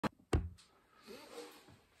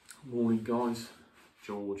Morning guys,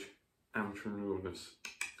 George, amateur renewables.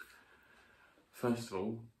 First of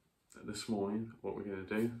all, this morning what we're going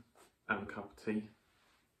to do, have a cup of tea,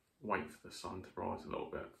 wait for the sun to rise a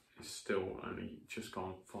little bit. It's still only just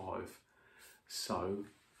gone 5, so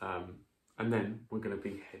and then we're going to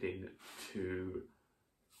be heading to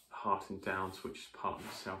Harting Downs, which is part of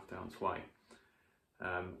the South Downs Way,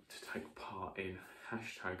 to take part in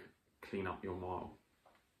 #Cleanupyourmile.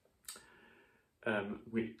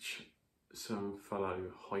 Which some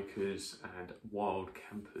fellow hikers and wild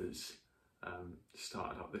campers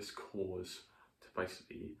started up this cause to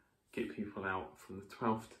basically get people out from the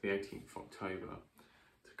 12th to the 18th of October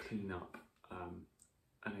to clean up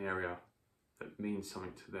an area that means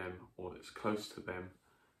something to them or that's close to them.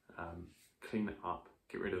 Clean it up,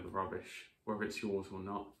 get rid of the rubbish, whether it's yours or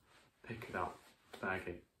not, pick it up, bag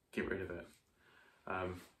it, get rid of it.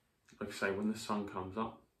 Like I say, when the sun comes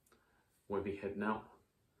up, we'll be heading out.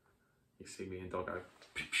 You see me and Doggo.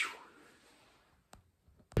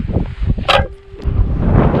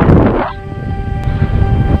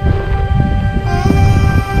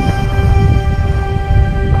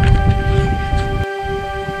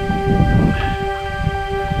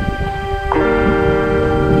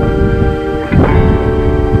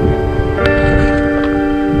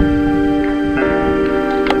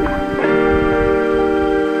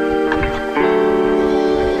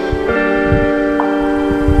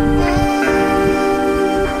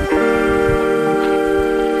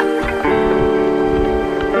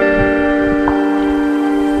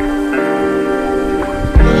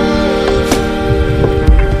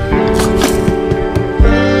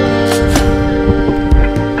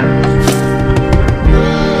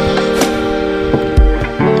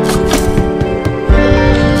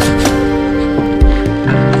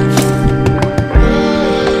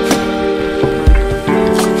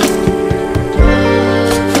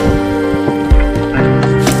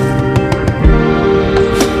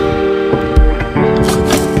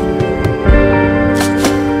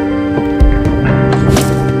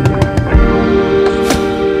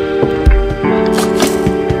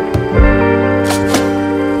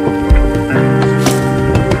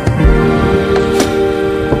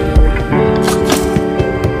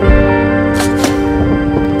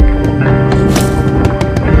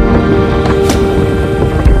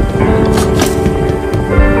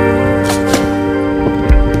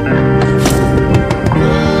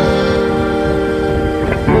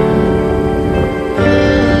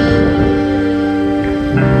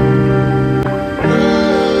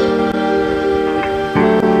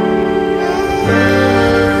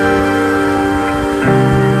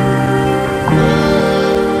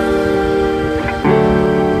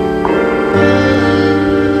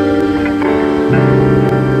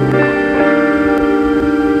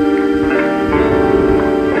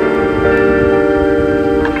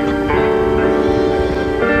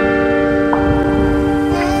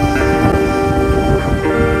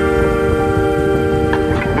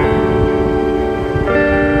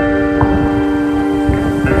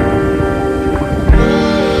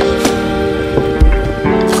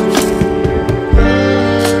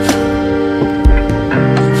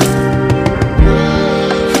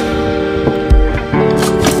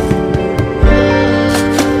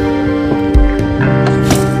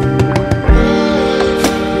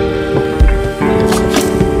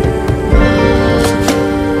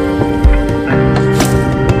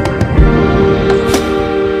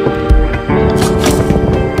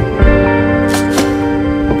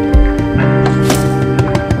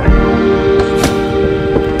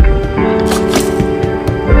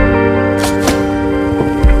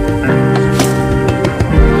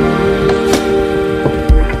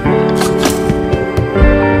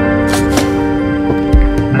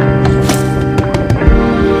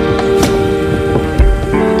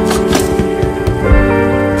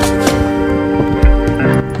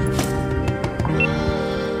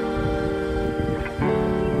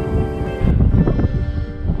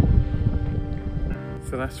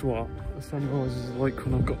 So that's what the sunrise is like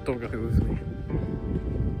when I've got Doggo with me.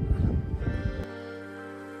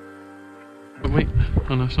 But wait,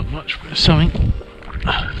 I know it's not much, but it's something.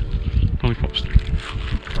 Lollipops.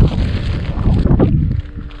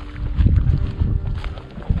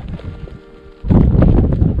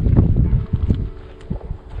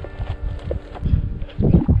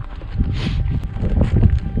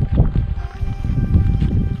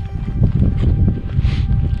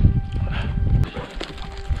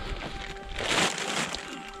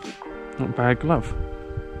 Not bad glove.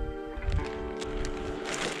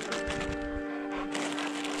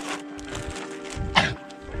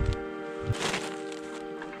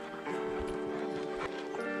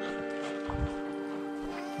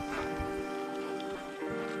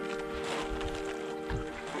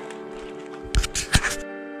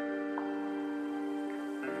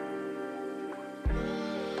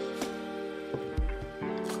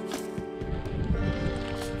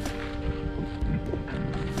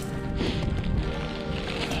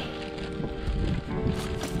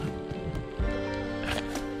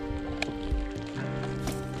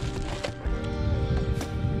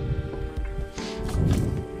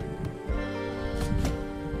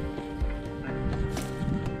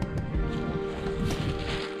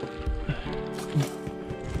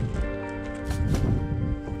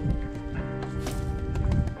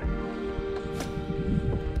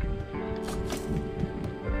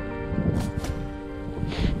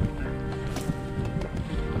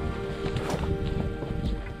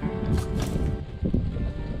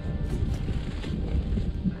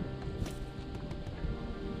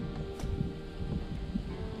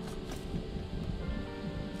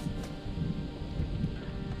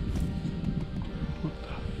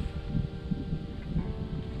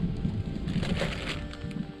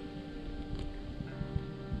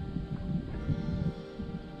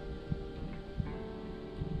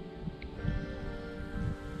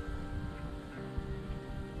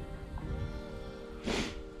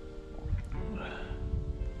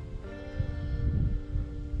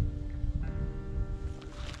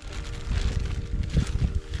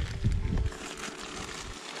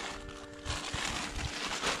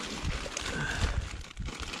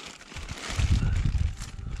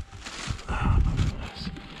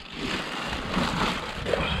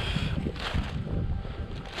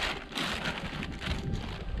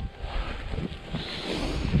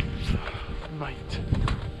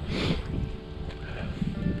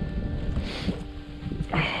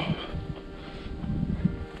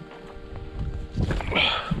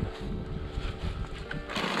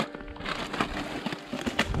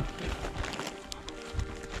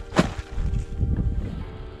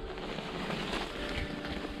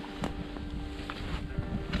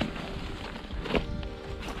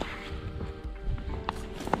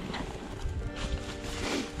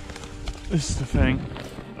 this is the thing.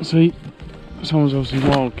 See, someone's obviously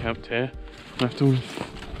wild camped here, left all the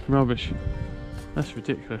rubbish. That's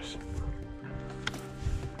ridiculous.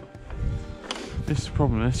 This is the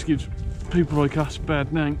problem. This gives people like us a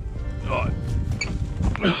bad name. Right.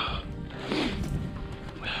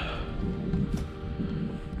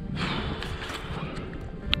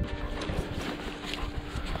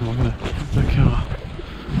 I'm gonna put the car.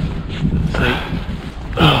 See?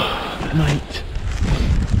 Oh, mate.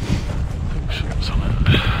 All sorts on it.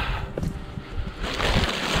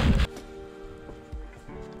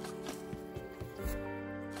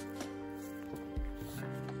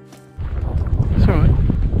 It's alright.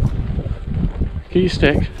 Get your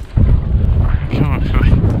stick. Come on,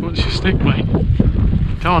 mate. What's your stick, mate?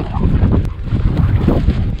 Come on.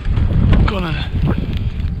 Go on then.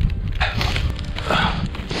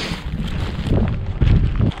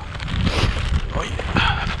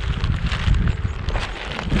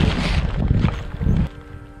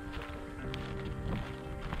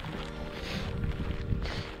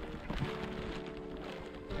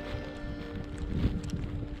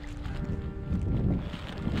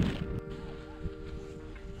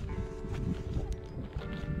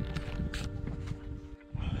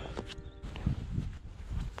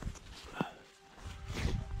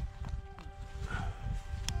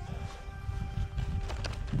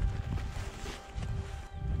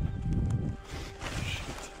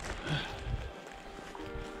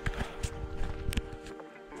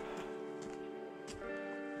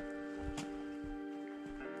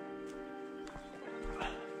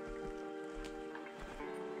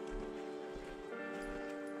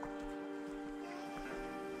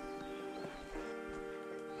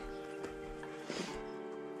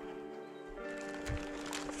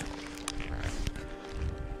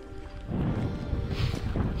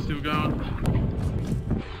 Still going.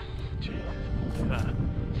 Jeez, look at that.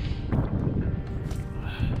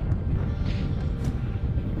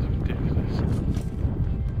 It's ridiculous.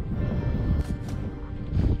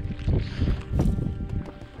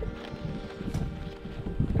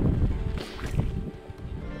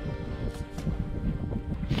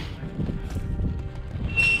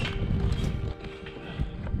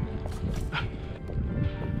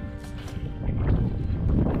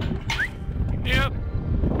 Yep.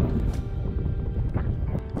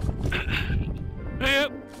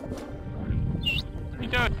 Yep. You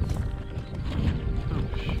doing? Oh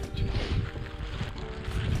shit.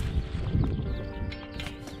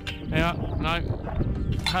 Yeah, no.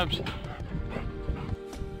 Hubs.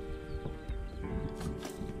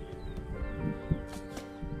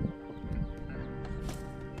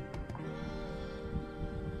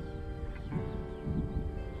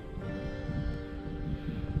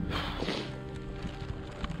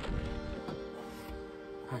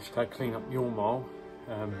 Hashtag clean up your mile.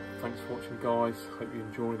 Thanks for watching, guys. Hope you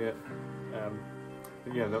enjoyed it.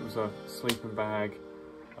 But yeah, that was a sleeping bag,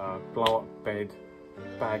 blow up bed,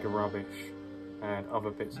 bag of rubbish, and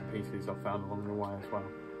other bits and pieces I found along the way as well.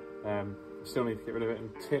 Still need to get rid of it and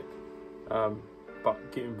tip,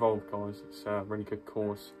 but get involved, guys. It's a really good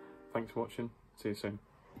cause. Thanks for watching. See you soon.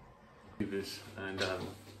 And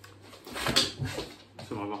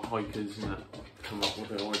some other hikers and that come up with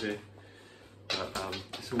the idea. But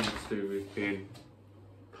it's all to do with being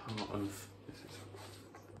part of this.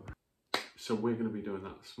 So we're going to be doing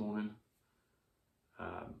that this morning.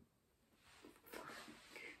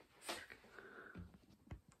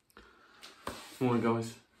 Morning,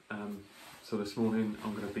 guys. So this morning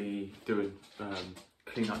I'm going to be doing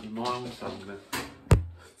clean up your mile. So I'm going to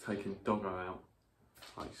taking Doggo out.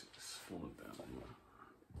 Oh, he's fallen down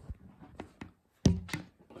anyway.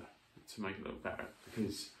 To make it look better,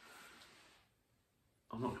 because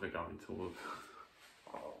I'm not going to go into all of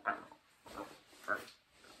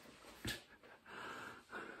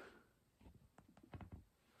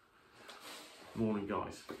morning,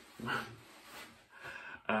 guys.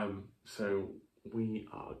 So we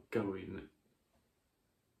are going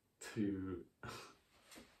to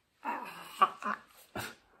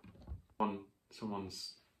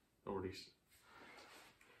someone's